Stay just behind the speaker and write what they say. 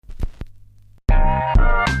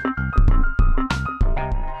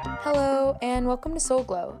and welcome to Soul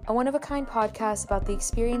Glow, a one-of-a-kind podcast about the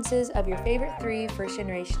experiences of your favorite 3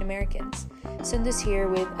 first-generation Americans. Sunda's here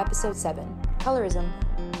with episode 7, Colorism.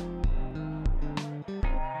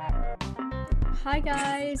 Hi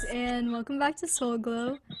guys, and welcome back to Soul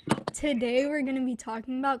Glow. Today we're going to be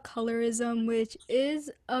talking about colorism, which is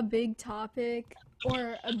a big topic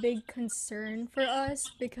or a big concern for us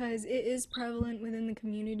because it is prevalent within the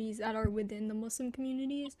communities that are within the Muslim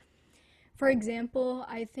communities. For example,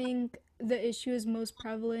 I think the issue is most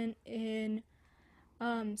prevalent in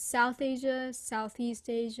South Asia, Southeast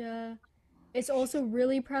Asia. It's also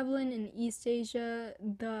really prevalent in East Asia,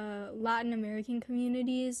 the Latin American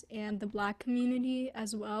communities, and the Black community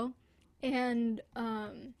as well. And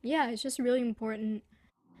yeah, it's just really important.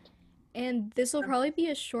 And this will probably be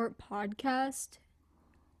a short podcast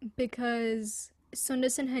because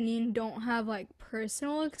Sundus and Hanin don't have like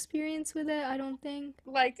personal experience with it, I don't think.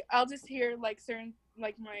 Like, I'll just hear like certain,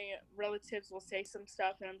 like my relatives will say some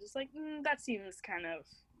stuff and I'm just like, that seems kind of...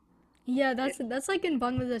 Yeah, that's like in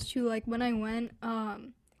Bangladesh too. Like when I went,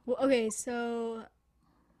 well, okay, so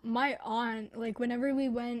my aunt, like whenever we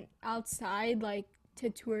went outside, like to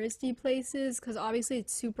touristy places, because obviously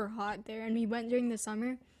it's super hot there, and we went during the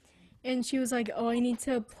summer, and she was like, "Oh, I need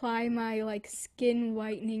to apply my like skin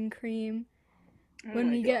whitening cream when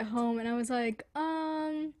we get home," and I was like,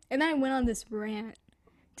 and then I went on this rant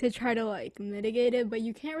to try to like mitigate it, but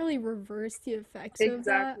you can't really reverse the effects of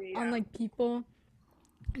that on like people,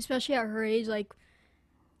 especially at her age. Like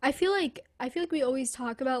I feel like we always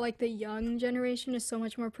talk about like the young generation is so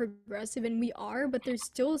much more progressive, and we are, but there's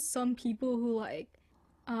still some people who like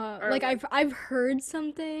I've heard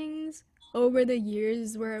some things over the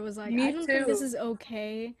years where it was like, I don't think this is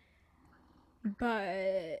okay,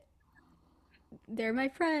 but they're my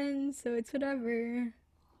friends, so it's whatever.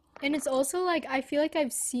 And it's also like I feel like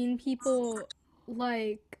I've seen people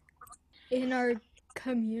like in our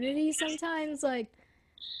community sometimes like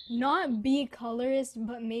not be colorist,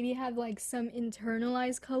 but maybe have like some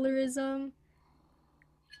internalized colorism,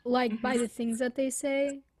 like by the things that they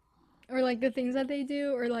say, or like the things that they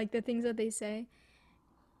do, or like the things that they say.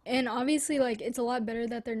 And obviously, like, it's a lot better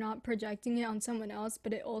that they're not projecting it on someone else,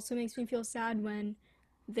 but it also makes me feel sad when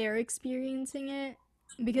they're experiencing it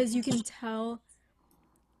because you can tell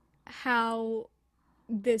how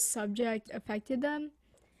this subject affected them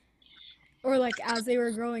or like as they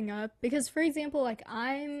were growing up. Because for example, like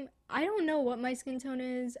I don't know what my skin tone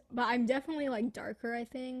is, but I'm definitely like darker, I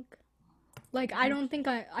think. Like I don't think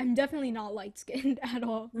I'm definitely not light skinned at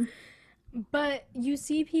all. But you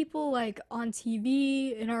see people like on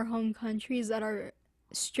TV in our home countries that are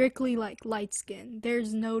strictly like light skinned.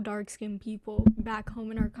 There's no dark skinned people back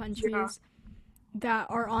home in our countries that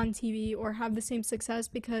are on TV or have the same success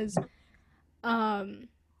because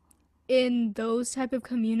in those type of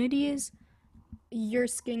communities your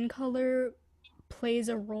skin color plays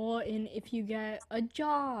a role in if you get a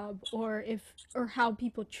job or how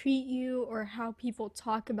people treat you or how people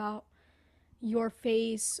talk about your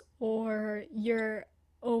face or your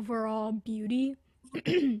overall beauty.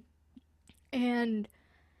 And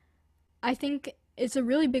I think it's a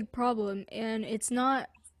really big problem, and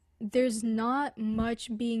there's not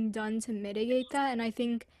much being done to mitigate that, and I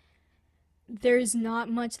think there's not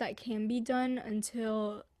much that can be done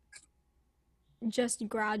until just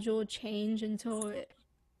gradual change until it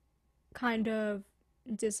kind of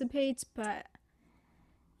dissipates. But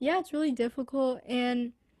yeah, it's really difficult.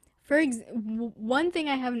 And one thing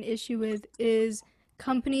I have an issue with is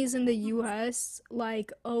companies in the US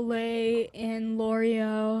like Olay and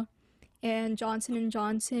L'Oreal and Johnson and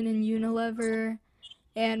Johnson and Unilever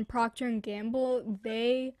and Procter and Gamble,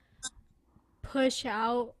 they push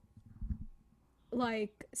out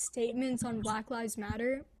like statements on Black Lives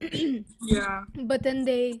Matter. Yeah. But then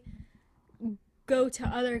they go to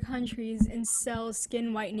other countries and sell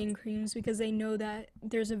skin whitening creams because they know that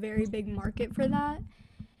there's a very big market for that.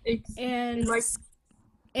 And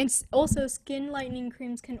also skin lightening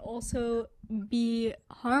creams can also be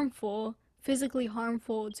harmful, physically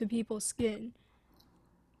harmful to people's skin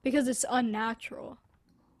because it's unnatural.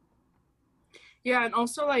 Yeah, and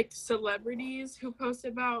also like celebrities who post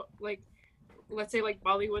about like, let's say like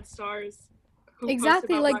Bollywood stars who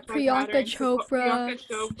exactly, post about like Priyanka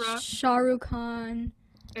Chopra, Shah Rukh Khan.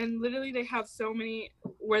 And literally they have so many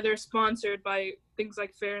where they're sponsored by things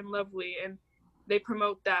like Fair and Lovely and they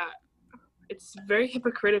promote that. It's very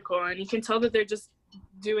hypocritical, and you can tell that they're just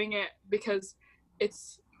doing it because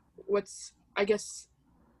it's what's, I guess,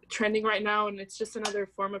 trending right now, and it's just another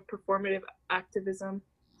form of performative activism.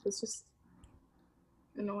 So it's just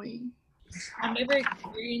annoying. I've never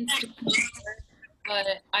experienced it before, but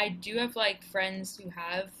I do have like friends who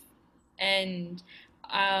have, and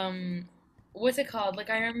um, what's it called?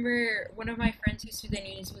 Like I remember one of my friends who's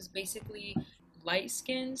Sudanese was basically light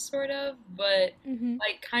skinned sort of, but Mm-hmm.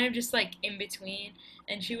 like kind of just like in between.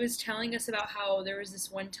 And she was telling us about how there was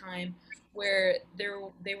this one time where they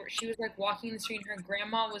were she was like walking the street and her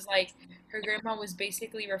grandma was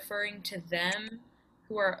basically referring to them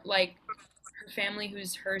who are like her family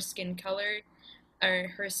who's her skin color or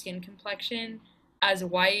her skin complexion as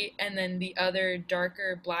white and then the other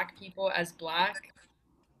darker black people as black.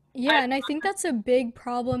 I Yeah, and I think that's a big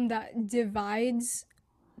problem that divides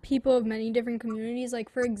people of many different communities. Like,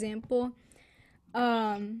 for example,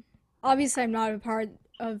 um, obviously, I'm not a part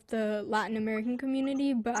of the Latin American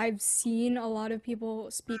community, but I've seen a lot of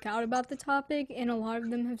people speak out about the topic, and a lot of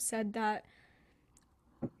them have said that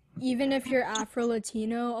even if you're Afro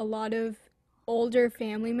Latino, a lot of older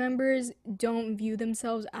family members don't view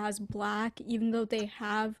themselves as black, even though they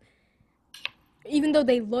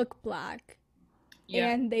look black.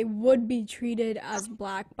 yeah. And they would be treated as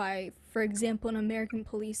black by, for example, an American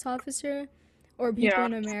police officer or people Yeah.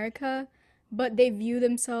 in America, but they view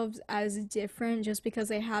themselves as different just because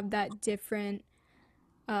they have that different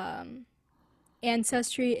um,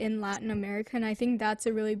 ancestry in Latin America. And I think that's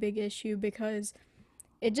a really big issue because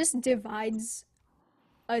it just divides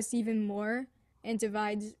us even more and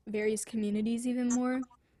divides various communities even more.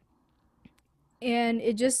 And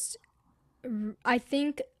I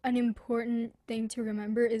think an important thing to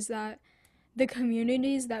remember is that the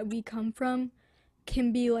communities that we come from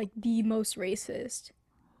can be like the most racist.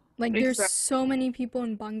 Like there's Exactly. so many people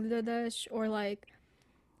in Bangladesh or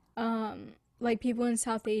like people in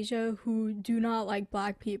South Asia who do not like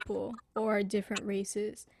black people or different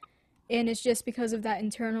races. And it's just because of that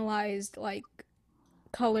internalized like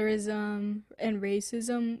colorism and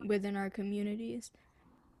racism within our communities.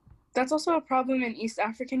 That's also a problem in East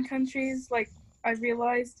African countries, like I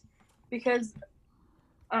realized, because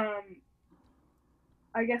um,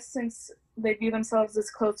 I guess since they view themselves as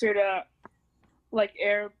closer to like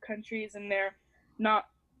Arab countries and not,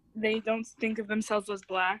 they don't think of themselves as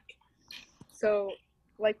black. So,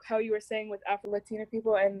 like how you were saying with Afro Latina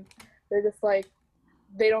people, and they're just like,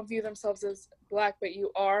 they don't view themselves as black, but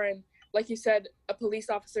you are. And like you said, a police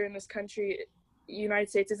officer in this country, United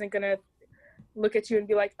States, isn't going to look at you and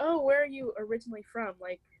be like, oh, where are you originally from?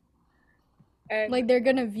 And Like they're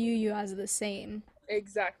gonna view you as the same.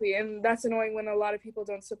 exactly. And that's annoying when a lot of people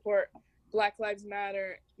don't support Black Lives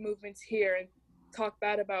Matter movements here and talk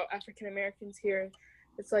bad about African Americans here.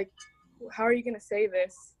 It's like, how are you going to say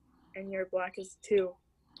this? And you're black as too.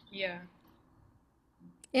 Yeah.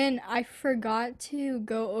 And I forgot to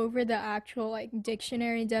go over the actual like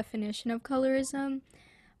dictionary definition of colorism,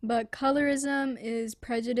 but colorism is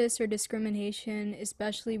prejudice or discrimination,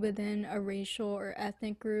 especially within a racial or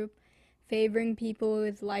ethnic group, favoring people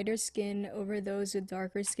with lighter skin over those with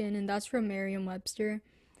darker skin, and that's from Merriam-Webster.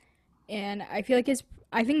 And I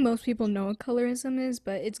think most people know what colorism is,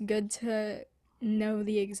 but it's good to know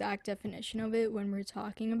the exact definition of it when we're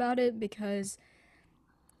talking about it because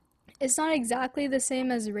it's not exactly the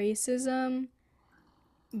same as racism,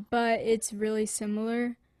 but it's really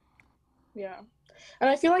similar. Yeah. And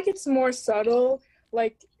I feel like it's more subtle.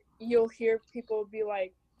 Like, you'll hear people be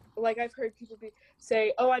like I've heard people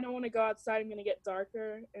say, oh, I don't want to go outside, I'm going to get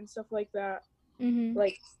darker and stuff like that. Mm-hmm.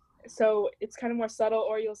 Like, so it's kind of more subtle.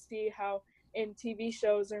 Or you'll see how in TV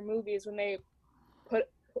shows or movies, when they put,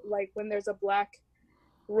 like, when there's a black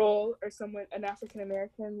role or someone, an African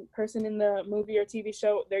American person in the movie or TV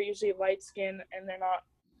show, they're usually light skinned and they're not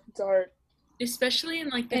dark. Especially in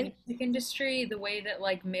like the And music industry, the way that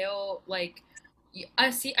like male like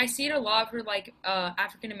I see it a lot for like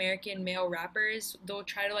African American male rappers. They'll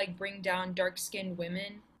try to like bring down dark skinned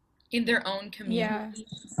women in their own yeah, community.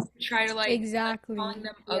 Try to like calling exactly.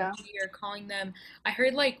 them Yeah. ugly or calling them I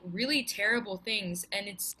heard like really terrible things and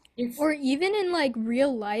it's Or even in like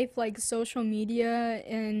real life, like social media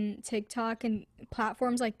and TikTok and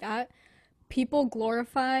platforms like that, people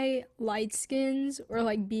glorify light skins or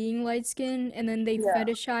like being light skinned and then they Yeah.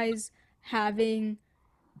 fetishize having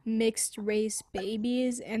mixed race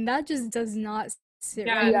babies, and that just does not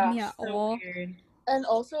sit right yeah, with Yeah. me at so all. weird. And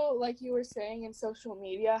also, like you were saying, in social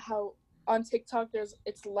media, how on TikTok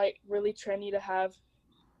it's like really trendy to have,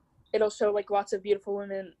 it'll show like lots of beautiful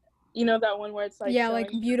women. You know that one where it's like Yeah, like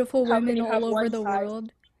showing beautiful how can women you all have over one the side?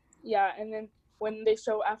 world. Yeah, and then when they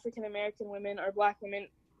show African American women or black women,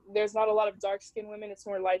 there's not a lot of dark skinned women, it's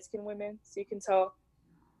more light skinned women. So you can tell.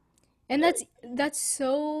 And that's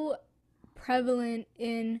so prevalent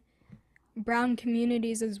in brown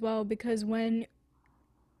communities as well because when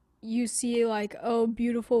you see like, oh,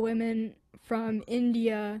 beautiful women from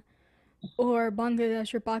India or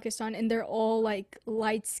Bangladesh or Pakistan, and they're all like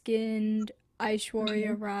light skinned Hmm.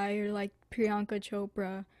 Aishwarya Rai or like Priyanka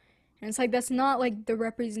Chopra. And it's like that's not like the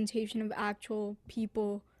representation of actual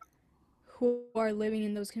people who are living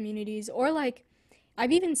in those communities. Or like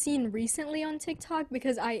I've even seen recently on TikTok,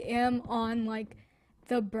 because I am on like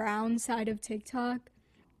the brown side of TikTok.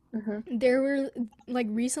 Hmm. There were like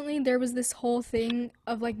recently there was this whole thing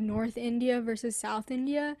of like North India versus South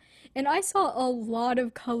India, and I saw a lot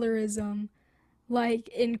of colorism like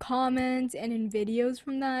in comments and in videos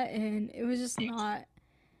from that, and it was just not.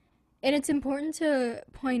 And it's important to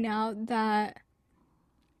point out that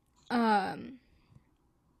um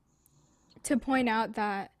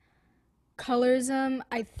colorism,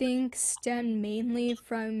 I think, stemmed mainly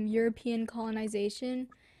from European colonization,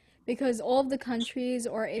 because all of the countries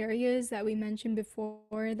or areas that we mentioned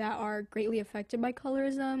before that are greatly affected by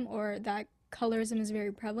colorism, or that colorism is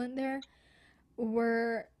very prevalent there,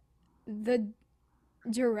 were the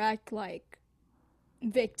direct like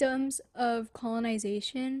victims of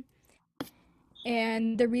colonization.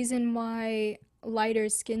 And the reason why lighter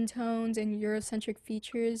skin tones and Eurocentric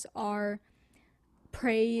features are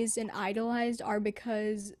praised and idolized are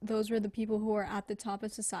because those were the people who were at the top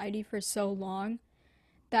of society for so long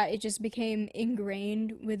that it just became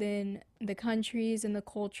ingrained within the countries and the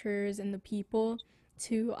cultures and the people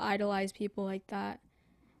to idolize people like that.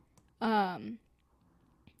 Um, and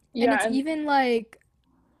Yeah, it's and even like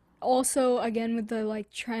also again with the like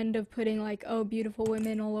trend of putting like, oh, beautiful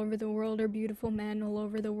women all over the world or beautiful men all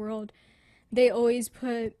over the world, they always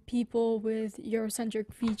put people with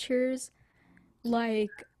Eurocentric features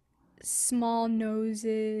like small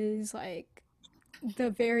noses, like the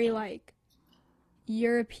very like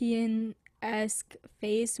European esque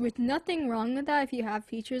face, with nothing wrong with that if you have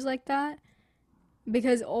features like that,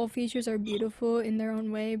 because all features are beautiful in their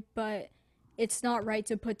own way, but it's not right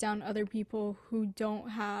to put down other people who don't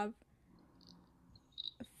have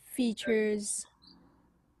features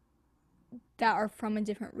that are from a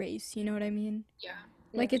different race, you know what I mean? Yeah.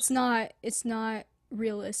 Like yes. it's not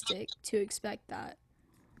realistic to expect that.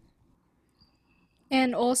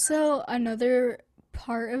 And also another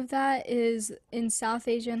part of that is in South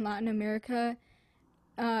Asia and Latin America.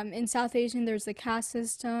 In South Asian, there's the caste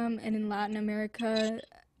system, and in Latin America,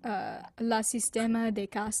 la sistema de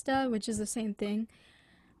casta, which is the same thing.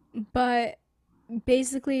 But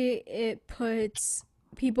basically, it puts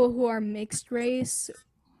people who are mixed race,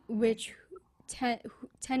 which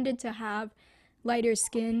tended to have lighter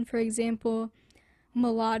skin, for example,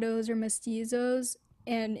 mulattoes or mestizos,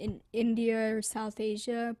 and in India or South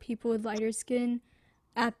Asia, people with lighter skin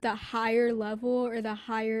at the higher level or the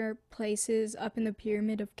higher places up in the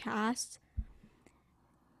pyramid of caste.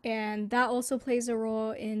 And that also plays a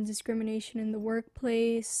role in discrimination in the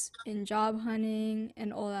workplace, in job hunting,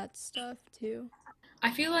 and all that stuff too.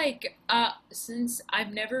 I feel like since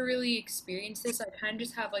I've never really experienced this, I kind of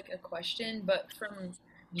just have like a question, but from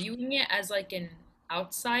viewing it as like an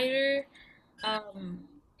outsider, um,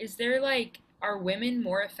 is there like are women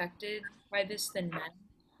more affected by this than men?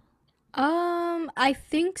 I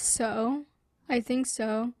think so. I think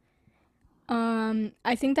so.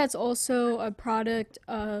 I think that's also a product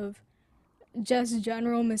of just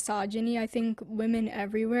general misogyny. I think women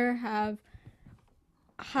everywhere have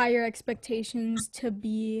higher expectations to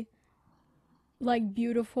be like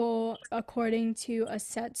beautiful according to a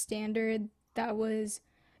set standard that was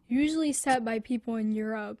usually set by people in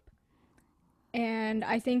Europe. And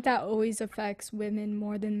I think that always affects women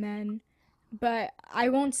more than men. But I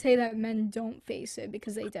won't say that men don't face it,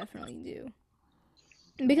 because they definitely do.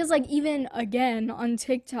 Because like even again on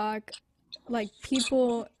TikTok, like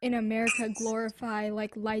people in America glorify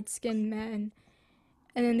like light-skinned men,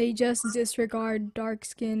 and then they just disregard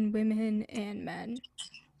dark-skinned women and men.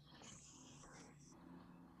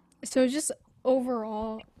 So just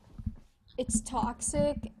overall, it's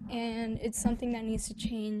toxic, and it's something that needs to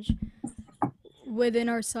change within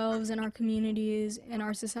ourselves and our communities and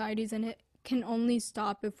our societies, and it can only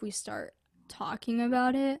stop if we start talking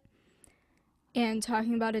about it and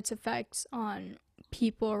talking about its effects on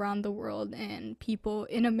people around the world and people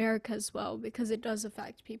in America as well, because it does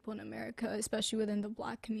affect people in America, especially within the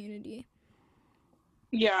Black community.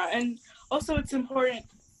 Yeah, and also it's important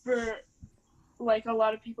for like a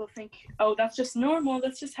lot of people think, oh, that's just normal,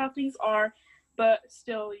 that's just how things are, but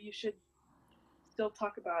still you should still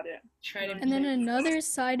talk about it. Try You to know what And I'm then saying? another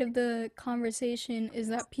side of the conversation is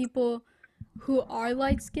that people who are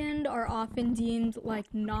light skinned are often deemed like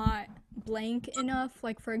not blank enough.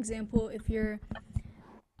 Like for example, if you're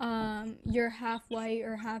half white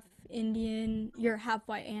or half Indian, you're half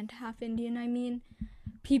white and half Indian, I mean,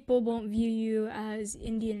 people won't view you as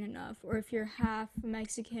Indian enough, or if you're half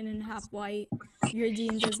Mexican and half white, you're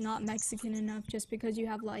deemed as not Mexican enough just because you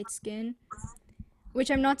have light skin,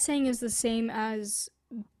 which I'm not saying is the same as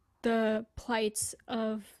the plights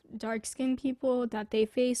of dark skinned people that they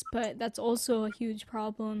face, but that's also a huge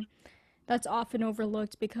problem that's often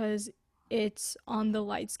overlooked because it's on the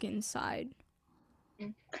light skin side.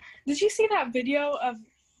 Did you see that video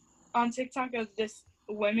on TikTok of this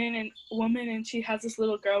woman and she has this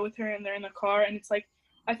little girl with her and they're in the car and it's like,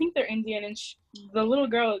 I think they're Indian and the little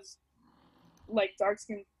girl is like dark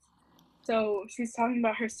skinned. So she's talking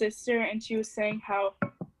about her sister and she was saying how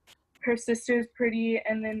her sister is pretty,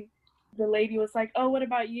 and then the lady was like, oh, what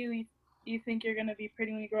about you? You think you're gonna be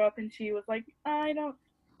pretty when you grow up? And she was like, I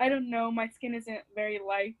don't know, my skin isn't very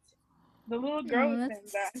light. The little girl Oh, was saying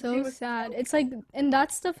that. that's so sad. It's like, and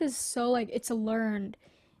that stuff is so like, it's learned.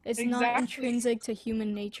 It's not Exactly. intrinsic to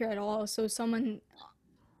human nature at all. So someone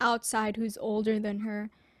outside who's older than her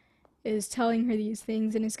is telling her these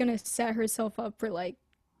things, and it's gonna set herself up for like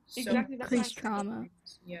Exactly, that's what I'm increased trauma. saying.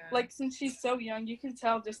 Yeah. Like, since she's so young, you can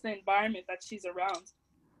tell just the environment that she's around.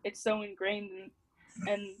 It's so ingrained,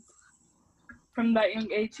 and from that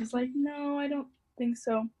young age, she's like, no, I don't think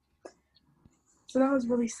so. So that was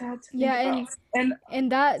really sad to think about.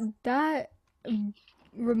 And that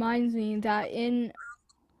reminds me that in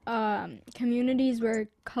communities where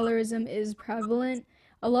colorism is prevalent,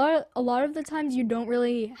 a lot of the times you don't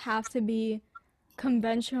really have to be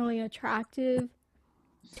conventionally attractive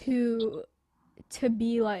to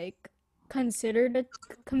be like considered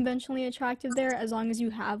conventionally attractive there, as long as you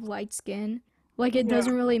have light skin. Like, it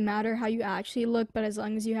doesn't really matter how you actually look, but as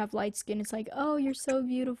long as you have light skin, it's like, oh, you're so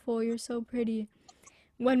beautiful, you're so pretty.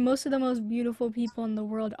 When most of the most beautiful people in the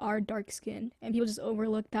world are dark skinned, and people just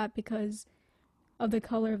overlook that because of the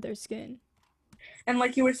color of their skin. And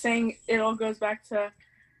like you were saying, it all goes back to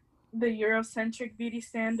the Eurocentric beauty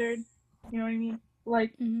standard. You know what I mean?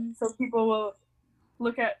 Like, so people will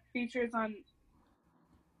look at features on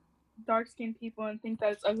dark-skinned people and think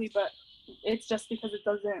that it's ugly, but it's just because it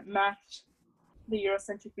doesn't match the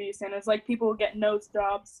Eurocentric beauty standards. Like, people will get nose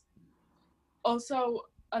jobs. Also,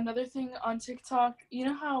 another thing on TikTok, you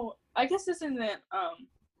know how, I guess this isn't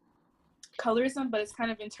colorism, but it's kind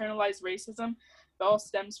of internalized racism. It all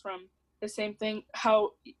stems from the same thing.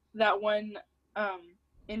 How that one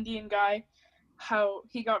Indian guy, how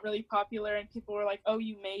he got really popular and people were like, oh,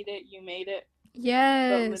 you made it.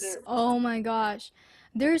 Yes. Oh my gosh.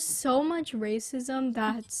 There's so much racism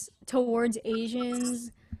that's towards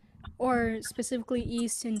Asians, or specifically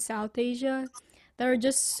East and South Asia, that are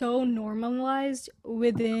just so normalized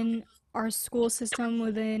within our school system,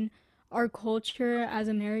 within our culture as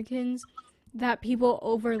Americans, that people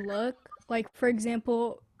overlook. Like, for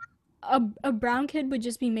example, a brown kid would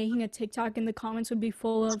just be making a TikTok and the comments would be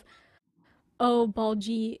full of, oh,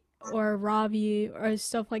 Baljeet or Ravi or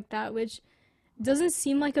stuff like that, which doesn't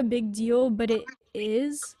seem like a big deal, but it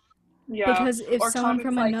is. Yeah. Because if or someone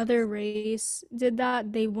from like, another race did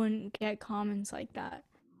that, they wouldn't get comments like that.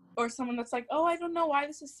 Or someone that's like, oh, I don't know why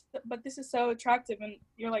this is so attractive. And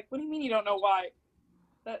you're like, what do you mean you don't know why?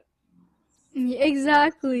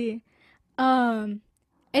 Exactly.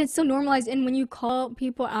 It's so normalized, and when you call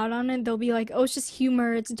people out on it, they'll be like, oh, it's just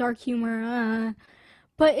humor, it's dark humor.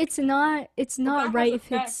 But it's not right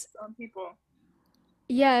if it's on people.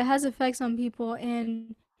 Yeah, it has effects on people,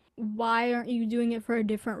 and why aren't you doing it for a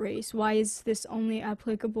different race? Why is this only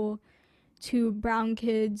applicable to brown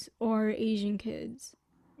kids or Asian kids?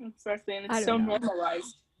 Exactly, and it's so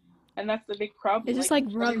normalized. And that's the big problem. It just like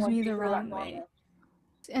rubs me the wrong way.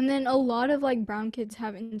 And then a lot of like brown kids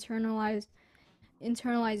have internalized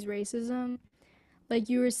racism. Like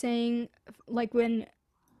you were saying, like when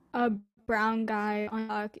a brown guy on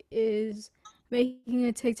TikTok is making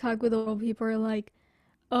a TikTok with old people are like,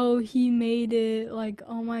 oh, he made it, like,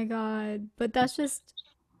 oh my god. But that's just,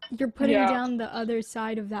 you're putting down the other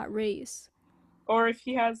side of that race. Or if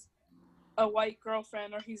he has a white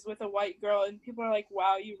girlfriend or he's with a white girl and people are like,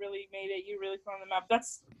 wow, you really made it, you really put on the map.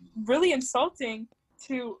 That's really insulting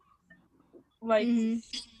to like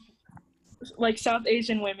like South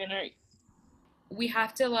Asian women. Or we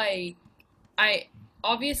have to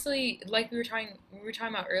obviously, like we were talking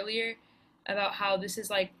about earlier about how this is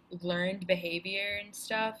like learned behavior and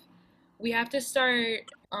stuff. We have to start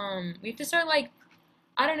like,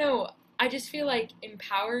 I don't know, I just feel like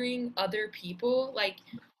empowering other people, like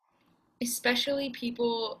especially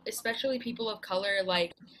people of color,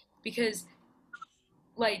 like, because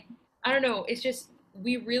like, I don't know, it's just,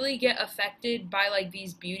 we really get affected by like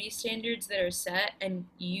these beauty standards that are set, and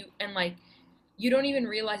like you don't even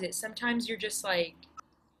realize it. Sometimes you're just like,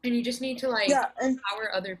 And you just need to like Yeah, and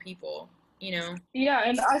empower other people, you know? yeah,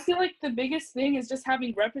 and I feel like the biggest thing is just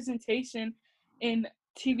having representation in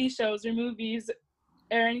TV shows or movies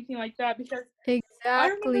or anything like that, because I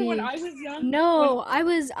remember when Exactly. I was young, No, I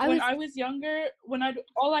was I was younger,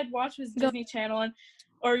 all I'd watch was go. Disney Channel, and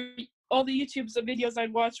or all the YouTube's videos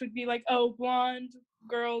I'd watch would be like, oh, blonde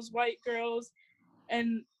girls, white girls,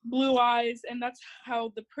 and blue eyes, and that's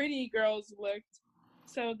how the pretty girls looked.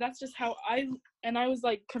 So that's just how I was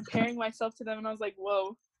like comparing myself to them, and I was like,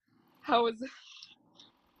 whoa, how is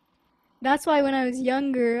That's why when I was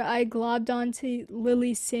younger, I globbed onto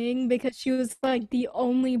Lily Singh because she was like the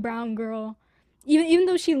only brown girl. Even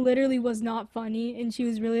though she literally was not funny and she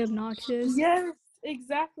was really obnoxious, Yes,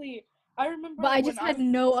 exactly. I remember but I when just had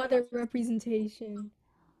no other representation.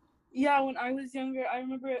 yeah, when I was younger, I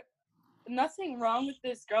remember nothing wrong with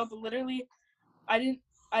this girl, but literally I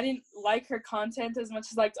didn't like her content as much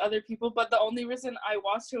as liked other people, but the only reason I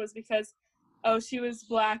watched her was because she was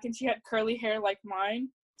black and she had curly hair like mine.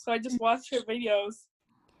 So I just watched her videos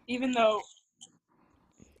even though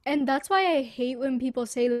And that's why I hate when people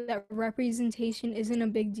say that representation isn't a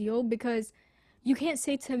big deal because you can't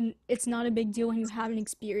say to it's not a big deal when you haven't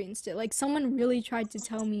experienced it. Like someone really tried to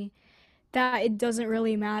tell me that it doesn't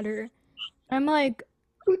really matter. I'm like,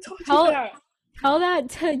 who told you tell that? tell that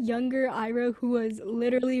to younger Ira who was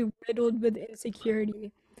literally riddled with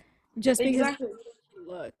insecurity just because of Exactly. how she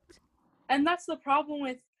looked. And that's the problem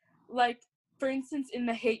with, like, for instance, in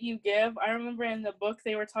The Hate You Give, I remember in the book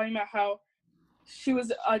they were talking about how she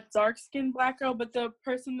was a dark-skinned black girl, but the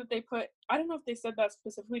person that they put, I don't know if they said that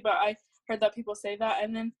specifically, but I heard that people say that.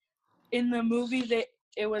 And then in the movie,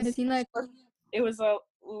 it I've was seen that. a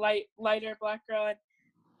lighter black girl, and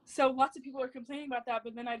so lots of people were complaining about that.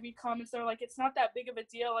 But then I'd read comments that were like, "It's not that big of a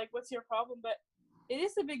deal. Like, what's your problem?" But it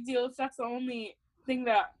is a big deal if that's the only thing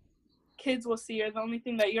that kids will see, or the only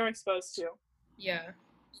thing that you're exposed to. Yeah.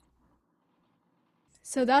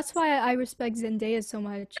 So that's why I respect Zendaya so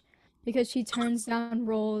much because she turns down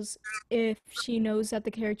roles if she knows that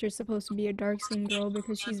the character is supposed to be a dark skinned girl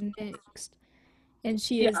because she's mixed and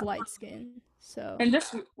she is Yeah, light skinned. So and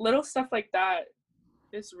just little stuff like that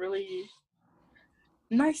is really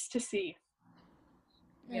nice to see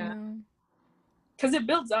I Yeah. know. because it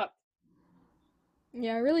builds up.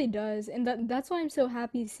 Yeah, it really does. And that's why I'm so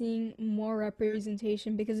happy seeing more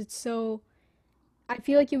representation because it's so I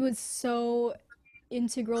feel like it was so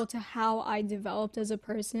integral to how I developed as a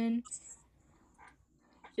person.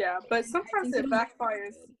 Yeah, but And I sometimes think it it'll be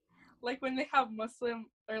backfires, good. like when they have Muslim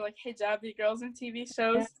or like hijabi girls in TV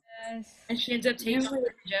shows. Yes. And she ends up taking off Usually,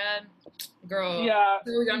 her hijab. Girl, yeah,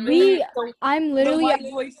 so done with her. We I'm the literally at white the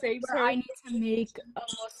boy point saves where her. I need to make a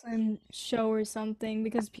Muslim show or something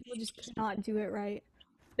because people just cannot do it right.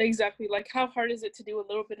 Exactly. Like, how hard is it to do a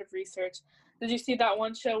little bit of research? Did you see that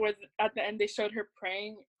one show where at the end they showed her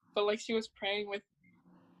praying, but like she was praying with,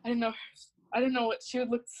 I don't know, what, she would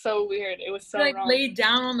look so weird. It was She so like wrong. laid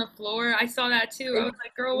down on the floor. I saw that too. I was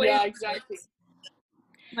like, girl, what is Yeah, this? exactly.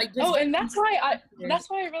 Like Oh, just and that's why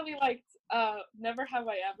I really liked Never Have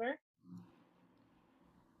I Ever.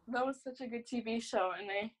 That was such a good TV show, and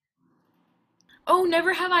oh,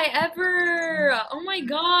 never have I ever. Oh my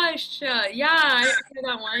gosh. Yeah, I heard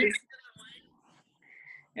that one.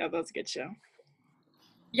 yeah, that was a good show.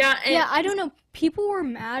 Yeah, and Yeah, I don't know. People were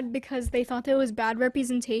mad because they thought that it was bad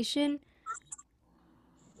representation,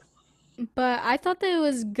 but I thought that it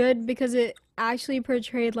was good because it actually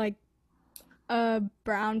portrayed like a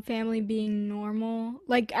brown family being normal,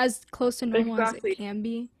 like as close to normal as it Exactly. can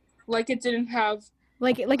be. Like it didn't have.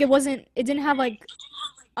 Like it didn't have like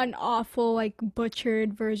an awful like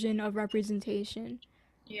butchered version of representation.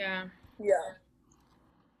 yeah. Yeah.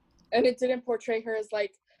 And it didn't portray her as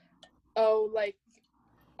like, oh, like,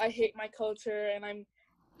 I hate my culture and I'm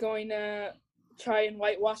going to try and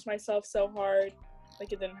whitewash myself so hard.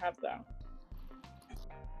 Like, it didn't have that.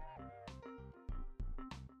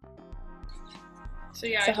 So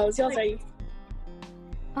yeah, So I how was y'all's like, day?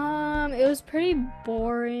 It was pretty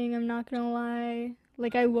boring, I'm not gonna lie.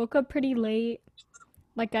 Like I woke up pretty late,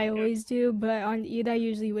 like I always do, but on Eid I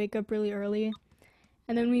usually wake up really early.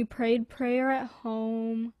 And then we prayed prayer at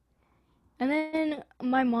home. And then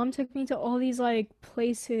my mom took me to all these like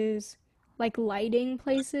places, like lighting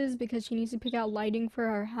places because she needs to pick out lighting for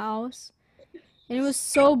our house. And it was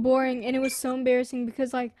so boring and it was so embarrassing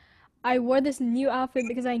because like I wore this new outfit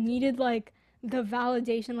because I needed like the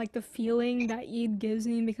validation, like the feeling that Eid gives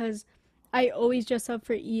me because I always dress up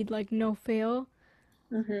for Eid, like no fail.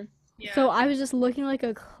 Mm-hmm. yeah. So I was just looking like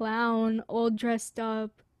a clown, all dressed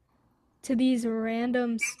up to these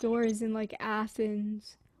random stores in like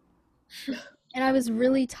Athens. and I was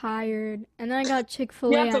really tired. And then I got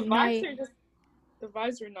Chick-fil-A Yeah, the at vibes night. are just the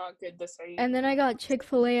vibes are not good this Eid. And then I got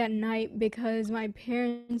Chick-fil-A at night because my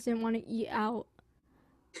parents didn't want to eat out.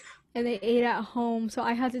 And they ate at home, so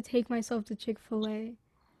I had to take myself to Chick-fil-A.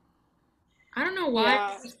 I don't know why.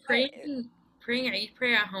 Yeah. Because praying Eid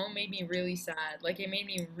prayer at home made me really sad. Like it made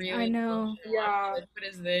me really I know. emotional. Yeah. Like, what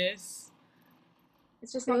is this?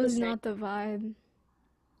 It's just It not the was same. not the vibe.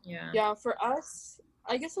 Yeah. Yeah, for us,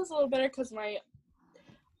 I guess it was a little better because my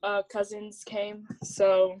cousins came.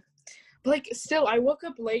 So, but like, still, I woke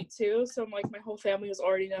up late too. So, like, my whole family was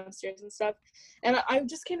already downstairs and stuff. And I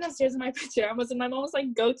just came downstairs in my pajamas, and my mom was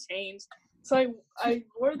like, "Go change." So I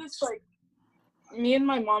wore this like. Me and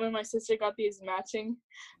my mom and my sister got these matching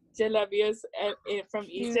jalabias from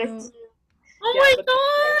Egypt. Ew. Oh Yeah, my but-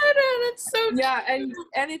 god, that's so cute. Yeah,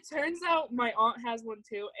 and it turns out my aunt has one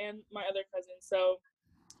too, and my other cousin. So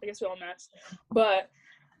I guess we all matched. But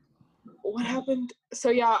what happened? So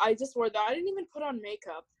yeah, I just wore that. I didn't even put on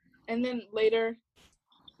makeup. And then later,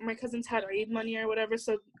 my cousins had Eid money or whatever,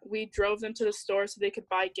 so we drove them to the store so they could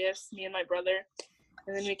buy gifts, me and my brother.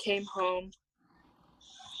 And then we came home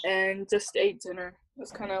and just ate dinner. It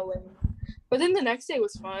was kind of lame. But then the next day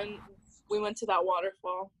was fun. We went to that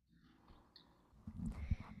waterfall.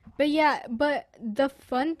 But yeah, but the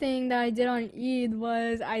fun thing that I did on Eid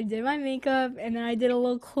was I did my makeup and then I did a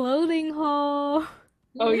little clothing haul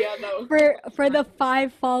Oh yeah, that was for the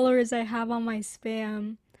 5 followers I have on my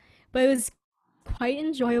spam. But it was quite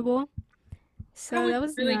enjoyable. So that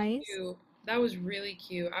was really nice. cute. That was really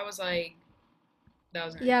cute. I was like, that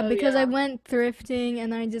was nice. Yeah, Oh, because I yeah. went thrifting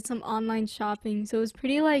and I did some online shopping. So it was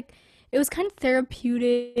pretty like it was kind of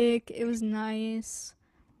therapeutic. It was nice.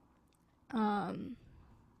 And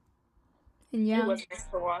It yeah. was nice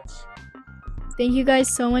to watch. Thank you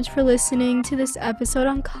guys so much for listening to this episode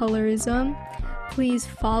on colorism. Please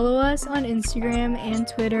follow us on Instagram and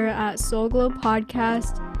Twitter at Soulglow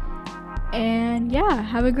Podcast. And yeah,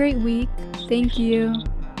 have a great week. Thank you.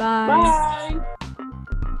 Bye. Bye.